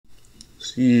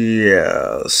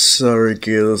Yeah, sorry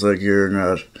kid, looks like you're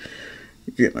not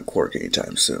getting a quirk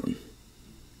anytime soon.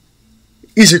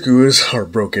 Izuku is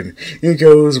heartbroken and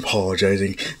goes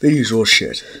apologizing, the usual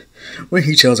shit. When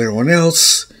he tells everyone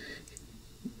else,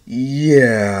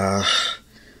 yeah,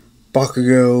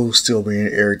 Bakugo still being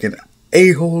an arrogant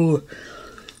a-hole,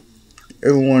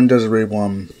 everyone doesn't really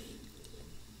want to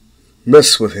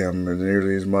mess with him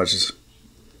nearly as much as...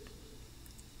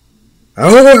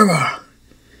 However,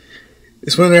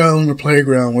 it's when they're out on the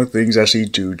playground where things actually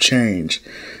do change.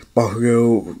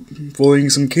 Bakugo bullying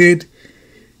some kid,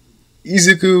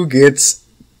 Izuku gets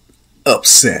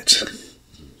upset.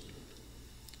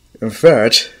 In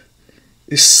fact,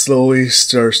 it slowly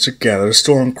starts to gather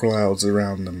storm clouds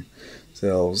around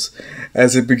themselves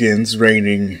as it begins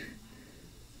raining.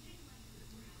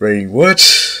 Raining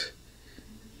what?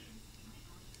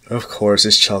 Of course,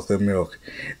 it's chocolate milk.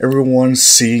 Everyone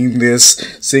seeing this,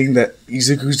 seeing that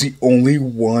Izuku's the only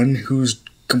one who's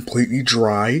completely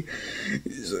dry,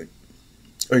 is like,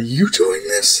 are you doing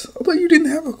this? I thought you didn't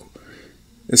have a...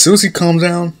 As soon as he calms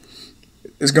down,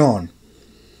 it's gone.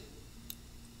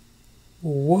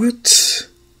 What?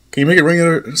 Can you make it rain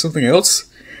or something else?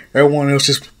 Everyone else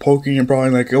just poking and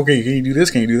prying like, okay, can you do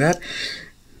this? Can you do that?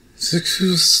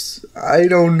 I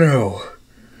don't know.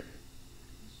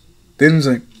 Then it's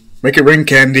like, make it rain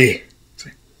candy.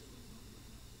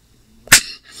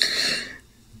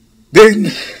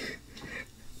 Then,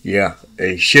 yeah,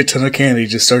 a shit ton of candy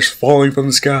just starts falling from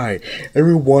the sky.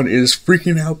 Everyone is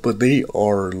freaking out, but they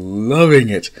are loving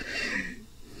it.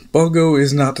 Bungo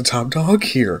is not the top dog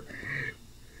here.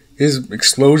 His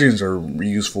explosions are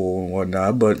useful and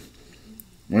whatnot, but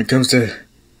when it comes to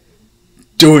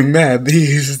doing that,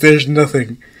 there's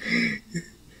nothing.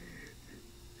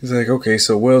 He's like, okay,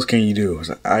 so what else can you do? I was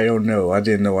like, I don't know. I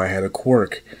didn't know I had a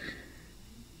quirk.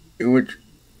 Wait,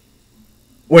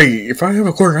 if I have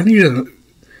a quirk, I need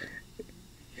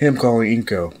him calling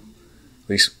Inko. At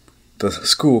least the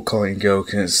school calling Inko,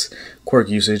 because quirk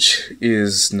usage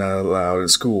is not allowed in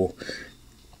school.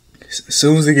 As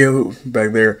soon as they get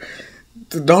back there,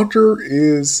 the doctor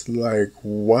is like,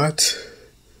 what?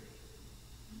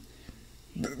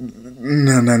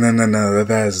 No,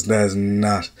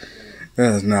 that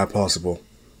is not possible.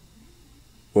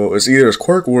 Well, it's either it's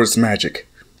quirk or it's magic.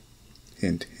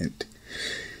 Hint, hint.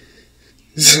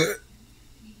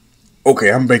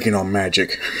 Okay, I'm banking on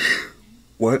magic.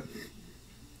 What?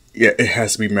 Yeah, it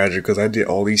has to be magic because I did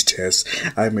all these tests.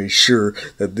 I made sure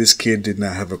that this kid did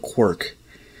not have a quirk.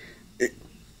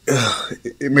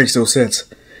 It makes no sense.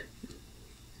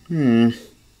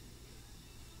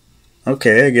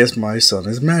 Okay, I guess my son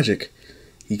is magic.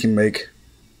 He can make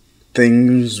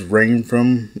things rain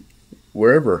from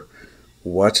wherever.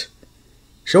 What?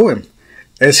 Show him.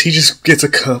 As he just gets a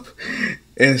cup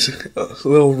and a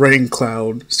little rain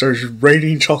cloud starts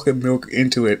raining chocolate milk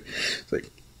into it. It's like,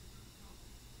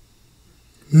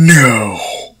 no,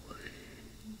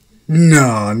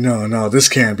 this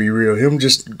can't be real. Him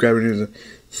just grabbing it.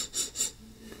 It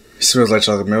smells like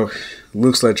chocolate milk,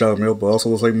 looks like chocolate milk, but also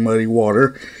looks like muddy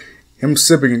water. Him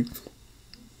sipping.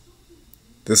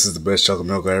 This is the best chocolate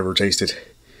milk I ever tasted.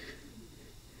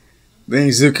 Then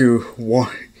Izuku,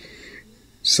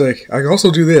 it's like, I can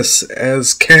also do this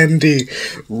as candy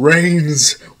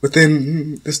rains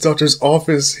within this doctor's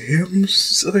office. Him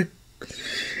just like,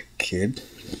 kid,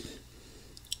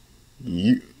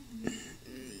 have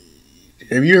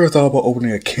you ever thought about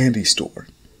opening a candy store?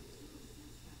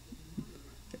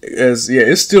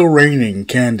 It's still raining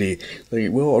candy.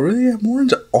 Like, well, really, I'm more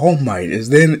into All Might. Is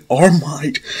then All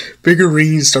Might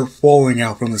figurines start falling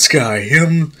out from the sky.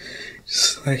 Him,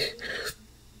 just like,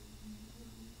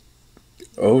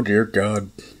 oh dear God.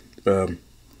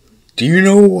 Do you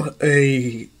know what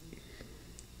a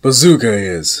bazooka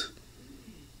is?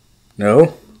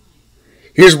 No?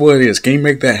 Here's what it is. Can you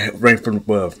make that rain from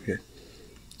above? Yeah.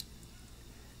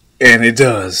 And it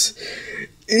does.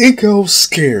 Inko's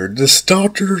scared. This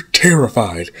doctor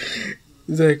terrified.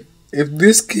 He's like, if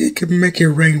this kid can make it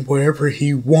rain wherever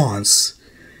he wants,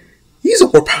 he's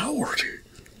overpowered.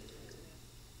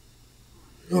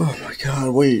 Oh my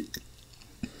God, wait.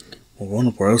 I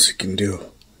wonder what else he can do.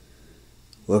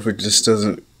 Well, if it just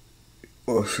doesn't...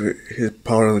 Well, if his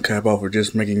power doesn't cap off for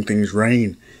just making things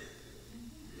rain.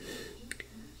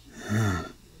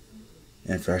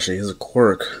 If actually he has a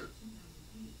quirk.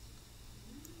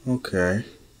 Okay.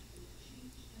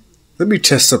 Let me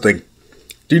test something.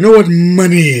 Do you know what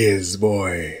money is,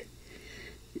 boy?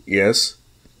 Yes.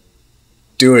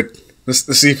 Do it. Let's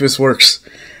see if this works.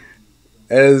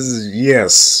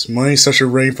 Yes, money starts to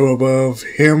rain from above.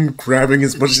 Him grabbing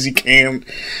as much as he can.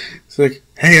 It's like,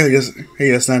 hey,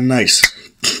 that's not nice.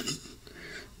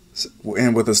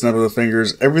 And with a snap of the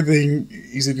fingers, everything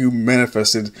Izuku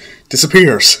manifested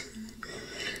disappears.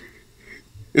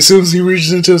 As soon as he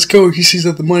reaches into his coat, he sees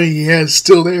that the money he had is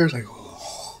still there. It's like,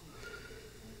 oh,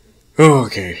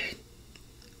 okay.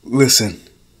 Listen,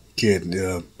 kid,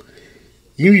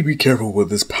 you need to be careful with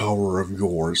this power of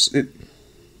yours.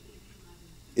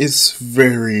 It's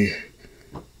very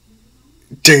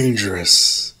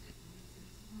dangerous.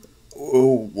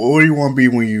 What do you want to be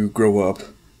when you grow up?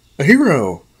 A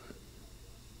hero.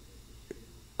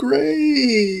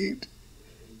 Great.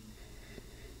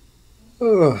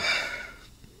 Oh,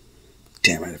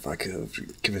 damn it! If I could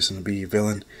have given him to be a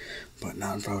villain, but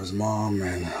not in front of his mom,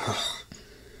 and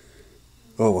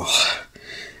oh well.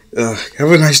 Have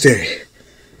a nice day.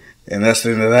 And that's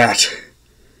the end of that.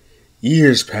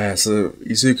 Years pass.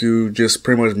 Izuku just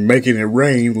pretty much making it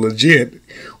rain, legit.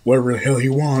 Whatever the hell he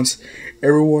wants.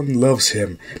 Everyone loves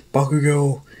him.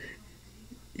 Bakugo,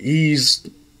 he's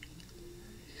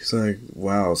like,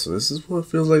 wow, so this is what it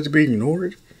feels like to be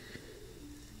ignored?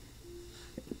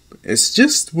 It's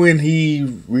just when he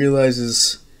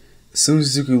realizes, as soon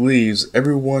as Izuku leaves,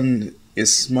 everyone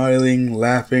is smiling,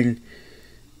 laughing.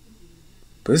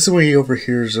 But this is when he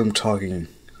overhears them talking.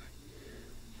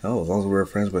 Oh, as long as we're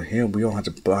friends with him, we don't have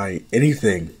to buy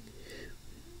anything.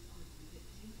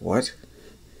 What?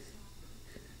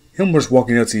 Him just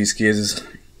walking up to these kids is,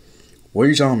 what are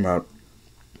you talking about?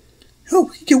 Oh,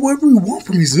 we can get whatever we want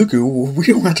from Izuku. We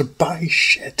don't have to buy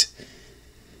shit.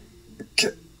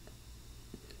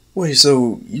 Wait,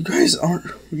 so you guys aren't...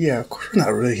 Yeah, of course we're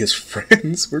not really his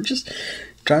friends. We're just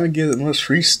trying to get as much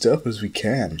free stuff as we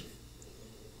can.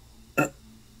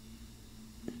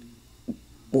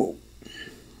 Well,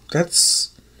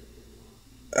 that's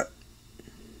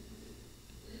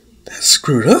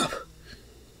screwed up.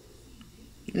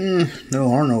 No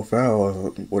harm, no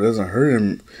foul. What doesn't hurt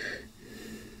him,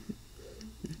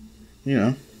 you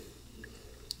know.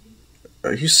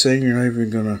 Are you saying you're not even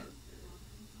gonna...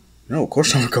 No, of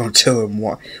course I'm not gonna tell him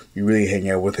why you really hang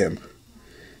out with him.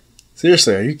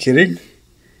 Seriously, are you kidding?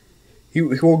 He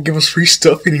won't give us free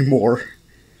stuff anymore.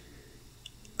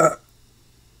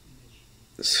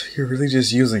 So you're really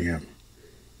just using him.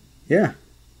 Yeah.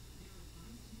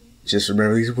 Just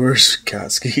remember these words,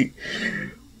 Katsuki.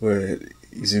 What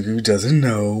Izuku doesn't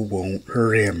know won't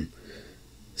hurt him.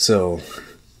 So,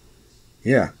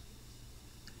 yeah.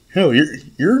 Hell,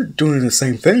 you're doing the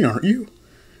same thing, aren't you?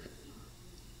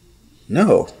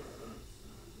 No.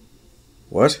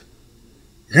 What?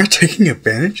 You're not taking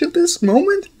advantage of this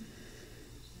moment?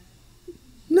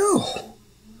 No.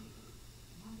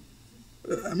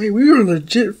 I mean, we were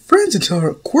legit friends until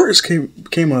our quirks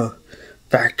became a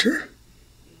factor.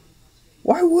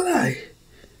 Why would I?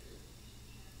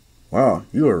 Wow,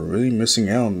 you are really missing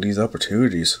out on these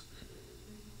opportunities.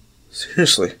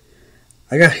 Seriously,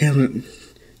 I got him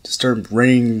to start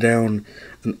raining down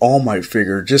an All Might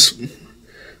figure just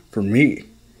for me.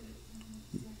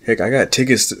 Heck, I got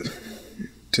tickets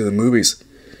to the movies.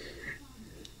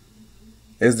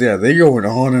 Yeah, they're going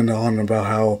on and on about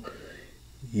how,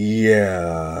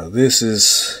 yeah, this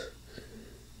is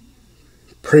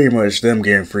pretty much them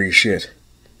getting free shit.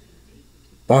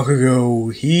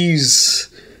 Bakugo,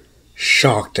 he's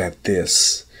shocked at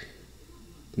this.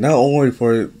 Not only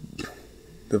for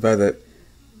the fact that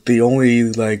they only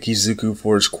like Izuku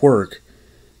for his quirk.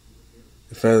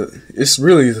 The fact that it's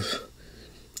really,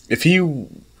 if he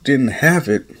didn't have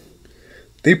it,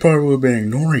 they probably would have been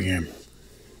ignoring him.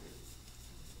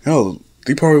 Hell,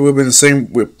 they probably would have been the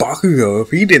same with Bakugo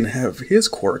if he didn't have his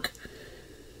quirk.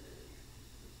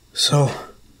 So,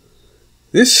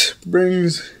 this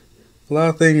brings a lot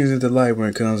of things into light when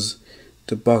it comes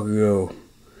to Bakugo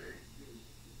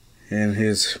and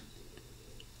his,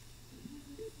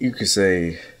 you could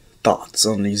say, thoughts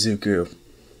on Izuku.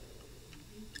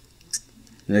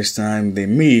 Next time they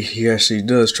meet, he actually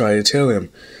does try to tell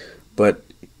him. But,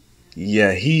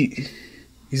 yeah,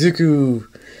 Izuku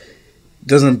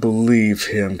doesn't believe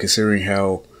him, considering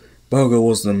how Bakugo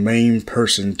was the main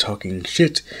person talking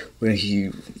shit when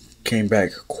he came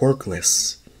back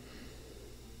quirkless.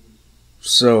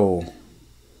 So,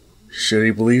 should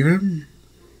he believe him?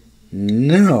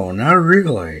 No, not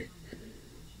really.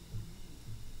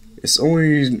 It's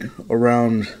only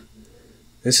around,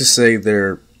 let's just say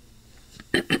they're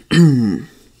 10,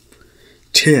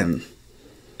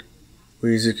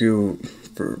 where Izuku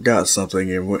forgot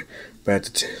something and went back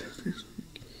to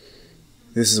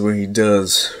this is when he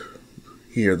does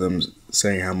hear them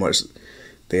saying how much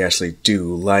they actually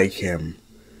do like him,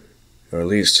 or at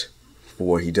least for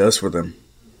what he does for them.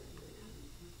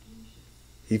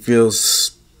 He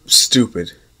feels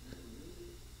stupid,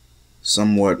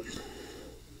 somewhat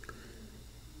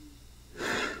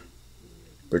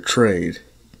betrayed.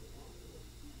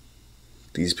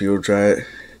 These people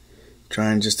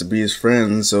trying just to be his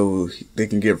friends so they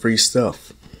can get free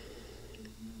stuff.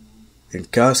 And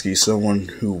Katsuki, someone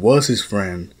who was his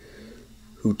friend,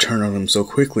 who turned on him so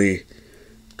quickly,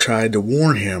 tried to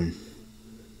warn him.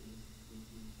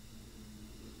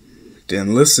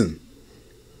 Didn't listen.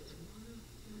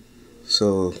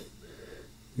 So,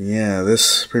 yeah,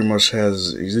 this pretty much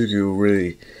has Izuku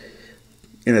really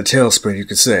in a tailspin, you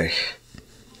could say.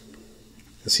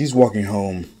 As he's walking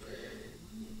home,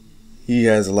 he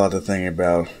has a lot to think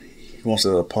about. He wants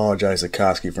to apologize to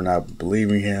Katsuki for not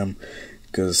believing him,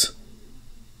 because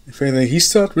if anything, he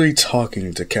stopped really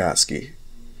talking to Katsuki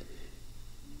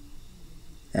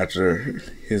after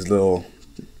his little,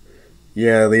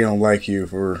 yeah, they don't like you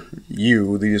for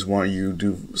you, they just want you to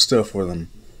do stuff for them.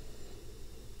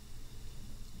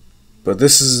 But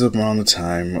this is around the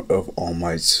time of All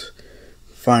Might's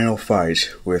final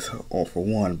fight with All For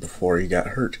One before he got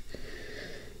hurt.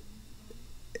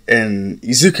 And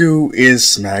Izuku is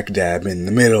smack dab in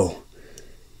the middle.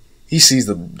 He sees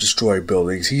the destroyed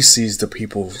buildings, he sees the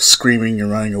people screaming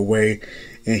and running away,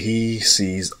 and he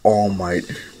sees All Might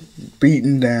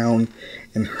beaten down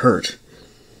and hurt.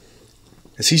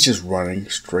 As he's just running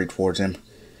straight towards him.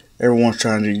 Everyone's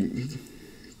trying to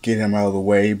get him out of the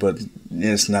way, but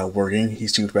it's not working.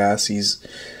 He's too fast. He's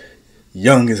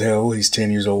young as hell. He's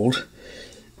 10 years old.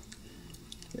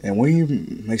 And when he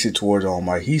makes it towards All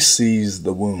Might, he sees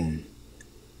the wound.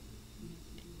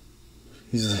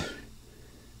 He's like,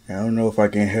 I don't know if I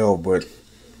can help, but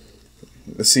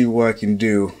let's see what I can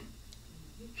do.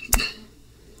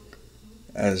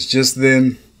 As just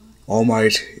then, All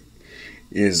Might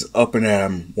is up and at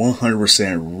him,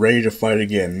 100% ready to fight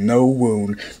again. No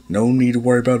wound, no need to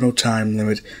worry about no time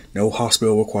limit, no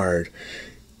hospital required.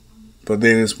 But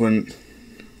then it's when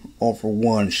All For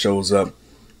One shows up,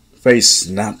 face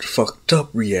not fucked up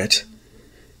yet,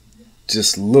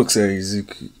 just looks at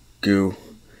Izuku,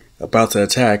 about to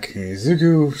attack.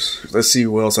 Izuku, let's see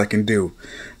what else I can do.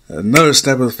 Another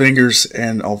snap of the fingers,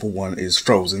 and All For One is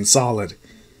frozen solid.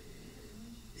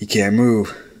 He can't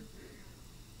move.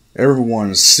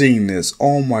 Everyone is seeing this.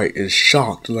 All Might is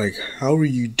shocked. Like, how are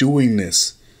you doing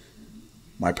this?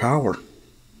 My power.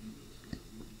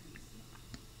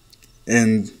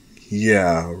 And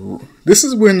yeah, this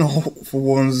is when All For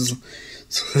One's.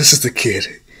 So this is the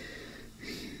kid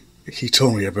he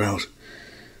told me about.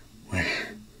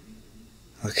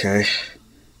 Okay,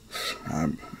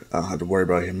 I'll have to worry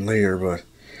about him later. But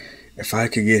if I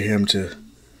could get him to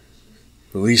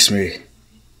release me,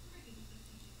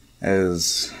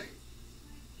 as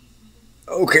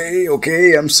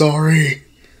okay, I'm sorry.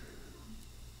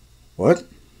 What?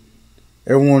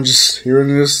 Everyone just hearing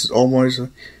this almost.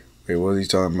 Wait, what is he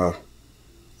talking about?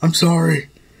 I'm sorry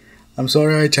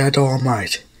I attacked All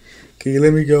Might. Can you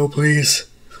let me go, please?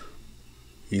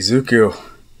 Izuku,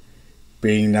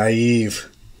 being naive,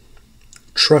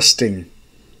 trusting.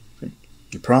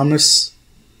 You promise?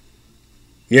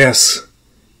 Yes.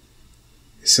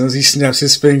 As soon as he snaps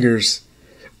his fingers,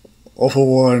 All For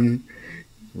One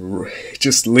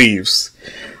just leaves.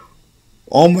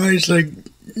 All Might's like,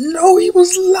 no, he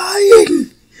was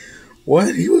lying.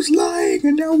 What? He was lying,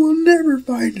 and now we'll never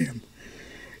find him.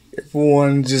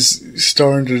 Everyone just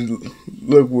starting to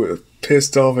look with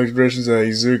pissed off expressions at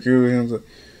Izuku, and I was like,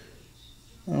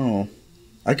 oh,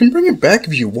 I can bring it back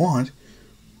if you want.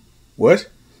 What?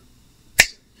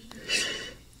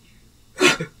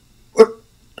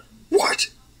 What?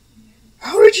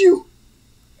 How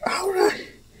did I?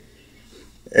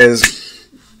 As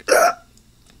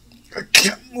I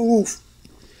can't move.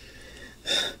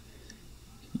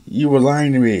 You were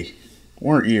lying to me,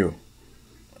 weren't you?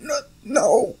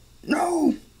 No.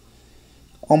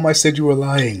 All Might said you were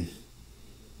lying.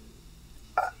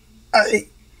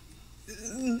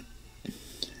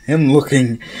 Him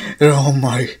looking at All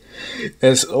Might,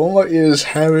 as All Might is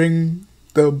having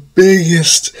the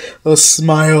biggest of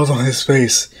smiles on his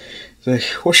face. He's like,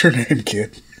 what's your name,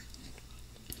 kid?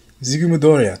 Izuku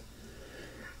Midoriya.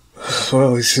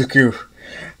 Well, Izuku,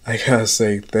 I gotta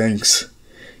say thanks.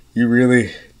 You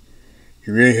really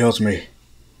helped me.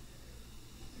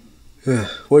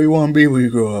 What do you want to be when you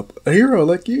grow up? A hero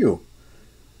like you.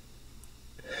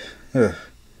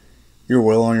 You're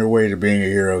well on your way to being a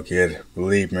hero, kid.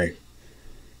 Believe me.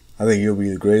 I think you'll be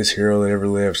the greatest hero that ever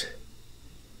lived.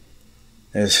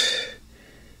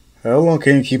 How long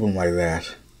can you keep him like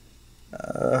that?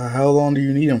 How long do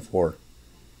you need him for?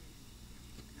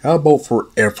 How about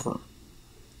forever?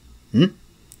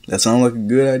 That sounds like a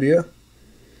good idea?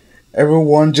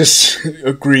 Everyone just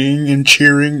agreeing and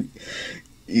cheering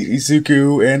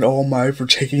Izuku and All Might for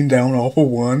taking down All For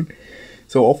One.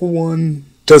 So All For One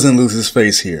doesn't lose his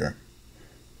face here.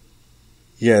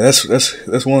 Yeah, that's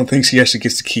one of the things he actually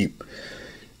gets to keep.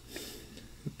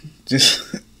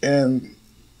 And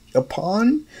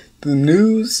upon the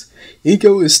news,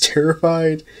 Iko is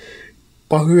terrified.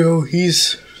 Bakugo,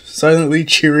 he's silently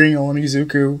cheering on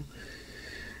Izuku.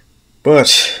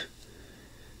 But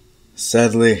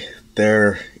sadly,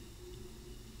 there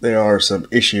are some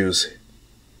issues.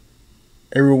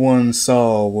 Everyone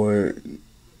saw what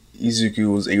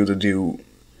Izuku was able to do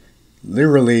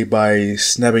literally by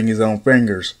snapping his own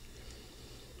fingers.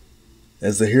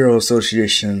 As the Hero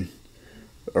Association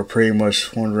are pretty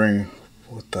much wondering,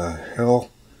 what the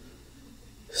hell?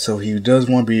 So he does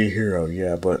want to be a hero,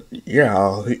 yeah, but yeah,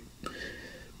 the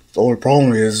only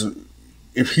problem is,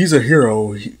 if he's a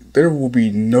hero, there will be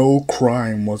no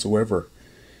crime whatsoever.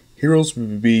 Heroes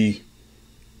would be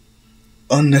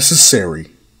unnecessary.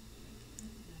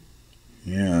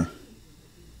 Yeah.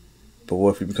 But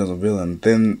what if he becomes a villain?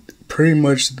 Then pretty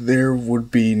much there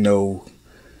would be no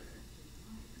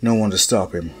one to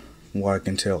stop him, from what I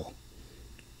can tell.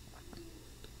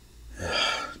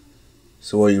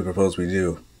 So what do you propose we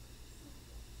do?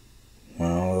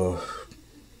 Well,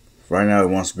 right now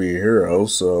he wants to be a hero,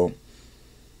 so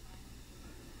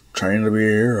train to be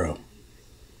a hero.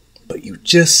 But you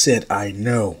just said I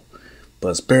know. But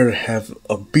it's better to have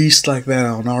a beast like that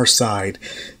on our side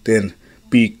than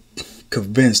be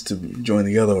convinced to join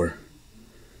the other.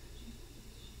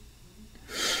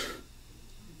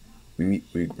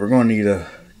 We're going to need a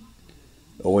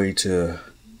way to,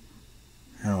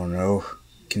 I don't know,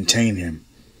 contain him.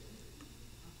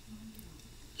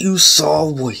 You saw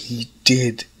what he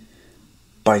did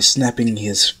by snapping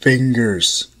his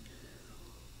fingers.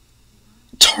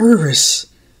 Tartarus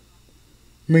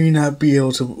may not be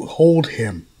able to hold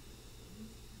him.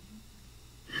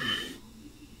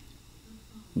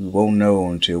 We won't know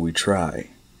until we try.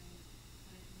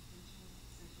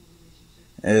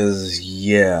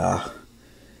 Yeah.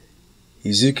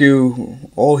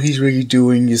 Izuku, all he's really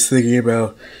doing is thinking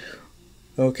about,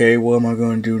 okay, what am I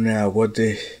going to do now?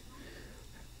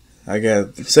 I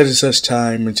got such and such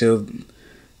time until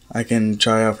I can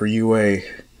try out for UA.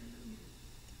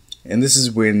 And this is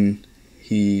when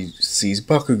he sees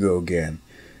Bakugo again.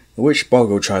 In which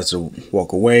Bakugo tries to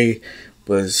walk away,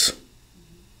 but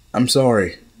I'm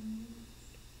sorry.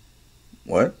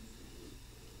 What?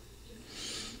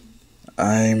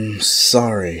 I'm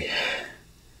sorry.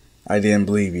 I didn't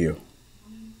believe you.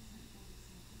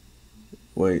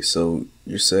 Wait, so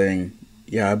you're saying,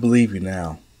 yeah, I believe you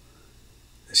now.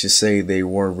 Let's just say they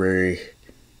weren't very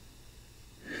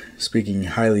speaking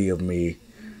highly of me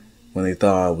when they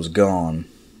thought I was gone.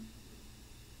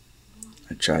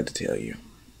 I tried to tell you.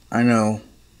 I know.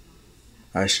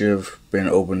 I should have been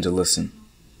open to listen.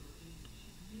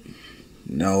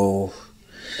 No.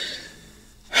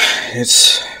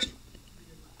 It's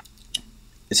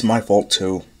my fault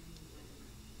too.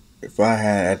 If I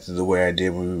had acted the way I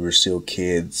did when we were still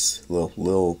kids,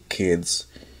 little kids,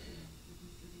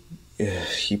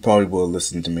 he probably would have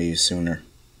listened to me sooner.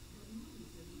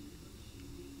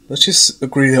 Let's just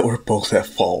agree that we're both at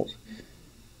fault.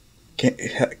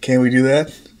 Can we do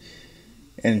that?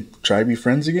 And try to be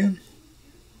friends again?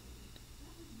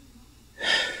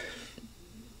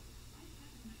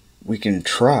 We can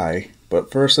try,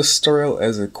 but first let's start out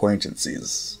as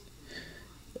acquaintances.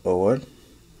 Oh, what?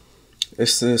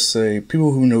 Let's just say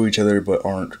people who know each other but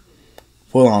aren't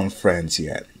full-on friends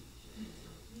yet.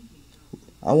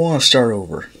 I want to start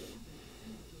over.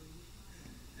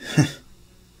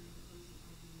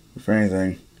 If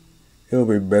anything, it'll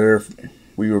be better if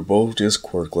we were both just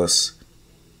quirkless.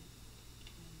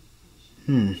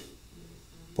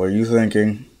 What are you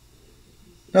thinking?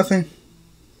 Nothing.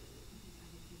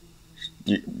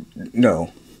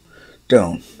 No.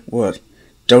 Don't. What?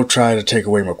 Don't try to take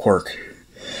away my quirk.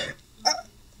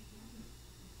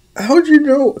 How'd you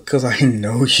know? Because I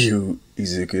know you,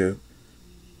 Izuku.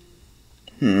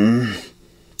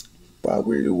 But I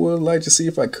really would like to see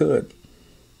if I could.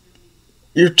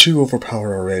 You're too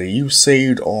overpowered already. You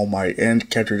saved All Might and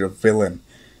captured a villain.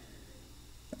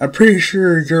 I'm pretty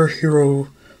sure your hero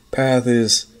path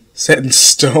is set in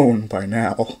stone by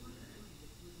now.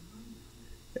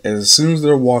 As soon as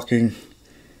they're walking,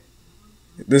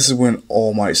 this is when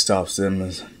All Might stops them.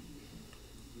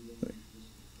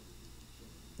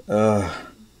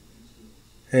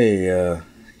 Hey,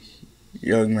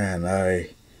 young man,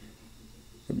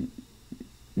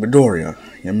 Midoriya.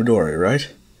 You're Midoriya,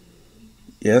 right?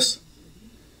 Yes?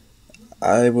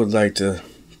 I would like to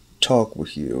talk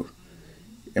with you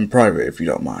in private, if you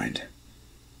don't mind.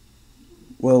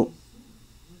 Well,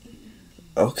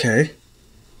 okay.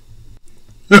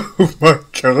 Oh my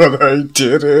god, I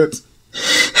did it.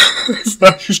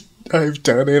 I've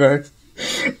done it.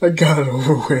 I got it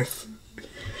over with.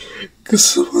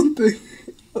 Because one thing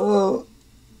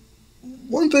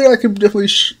I can definitely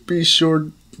be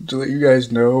sure to let you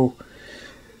guys know,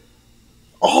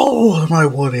 all of my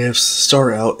what ifs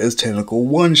start out as technical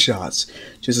one shots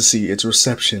just to see its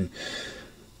reception.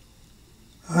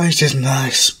 I did not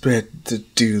expect to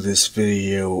do this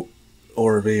video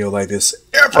or a video like this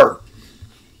ever.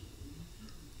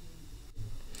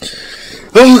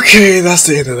 Okay, that's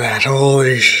the end of that.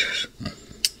 Holy shit.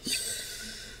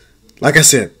 Like I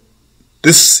said,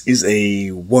 this is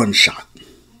a one shot.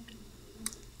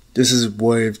 This is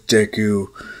what if Deku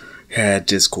had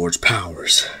Discord's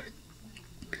powers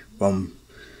from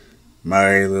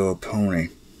My Little Pony.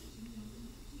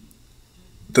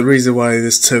 The reason why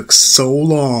this took so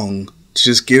long to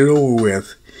just get it over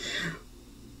with,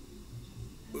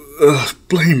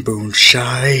 blame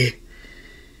Boonshy.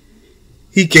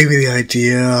 He gave me the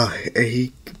idea.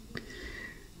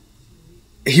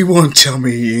 He won't tell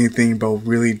me anything about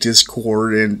really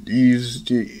Discord, and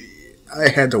I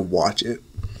had to watch it.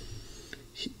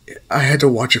 I had to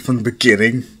watch it from the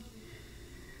beginning.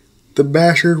 The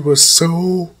bastard was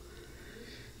so...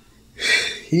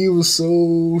 He was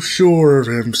so sure of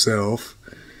himself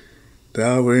that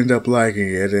I would end up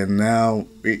liking it, and now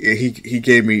he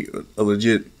gave me a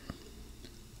legit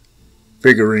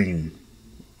figurine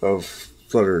of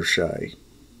Fluttershy.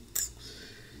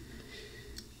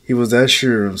 He was that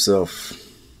sure of himself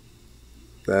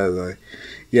that like,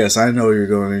 yes, I know you're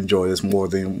going to enjoy this more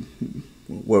than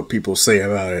what people say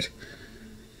about it.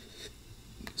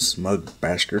 Smug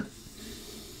bastard.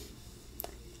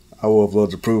 I would have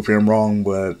loved to prove him wrong,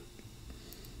 but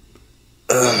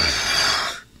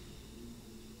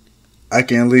I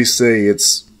can at least say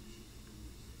it's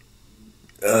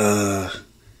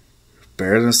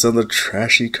better than some of the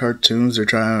trashy cartoons they're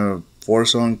trying to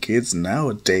force on kids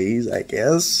nowadays, I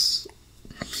guess.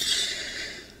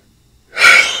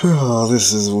 Oh,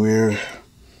 this is weird.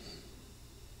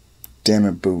 Damn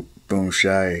it,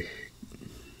 Boonshy.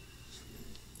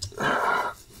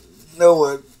 No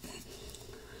what?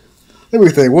 Let me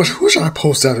think. What should I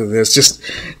post after this? Just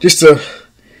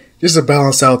to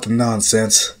balance out the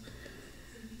nonsense.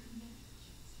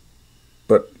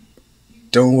 But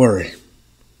don't worry.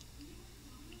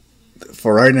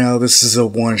 For right now, this is a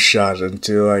one shot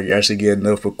until I actually get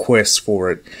enough requests for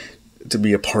it to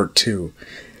be a part 2.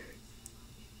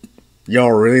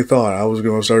 Y'all really thought I was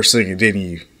gonna start singing, didn't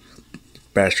you,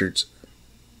 bastards?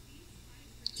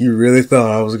 You really thought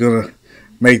I was gonna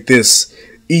make this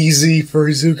easy for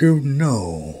Izuku?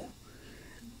 No.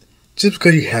 Just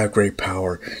because you have great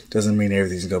power doesn't mean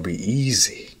everything's gonna be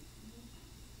easy.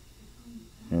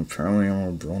 Apparently I'm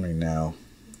a brony now.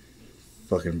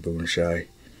 Fucking Boonshy.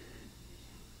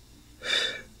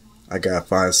 I gotta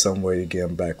find some way to get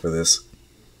him back for this.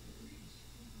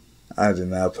 I did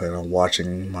not plan on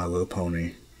watching My Little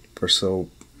Pony for so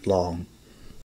long.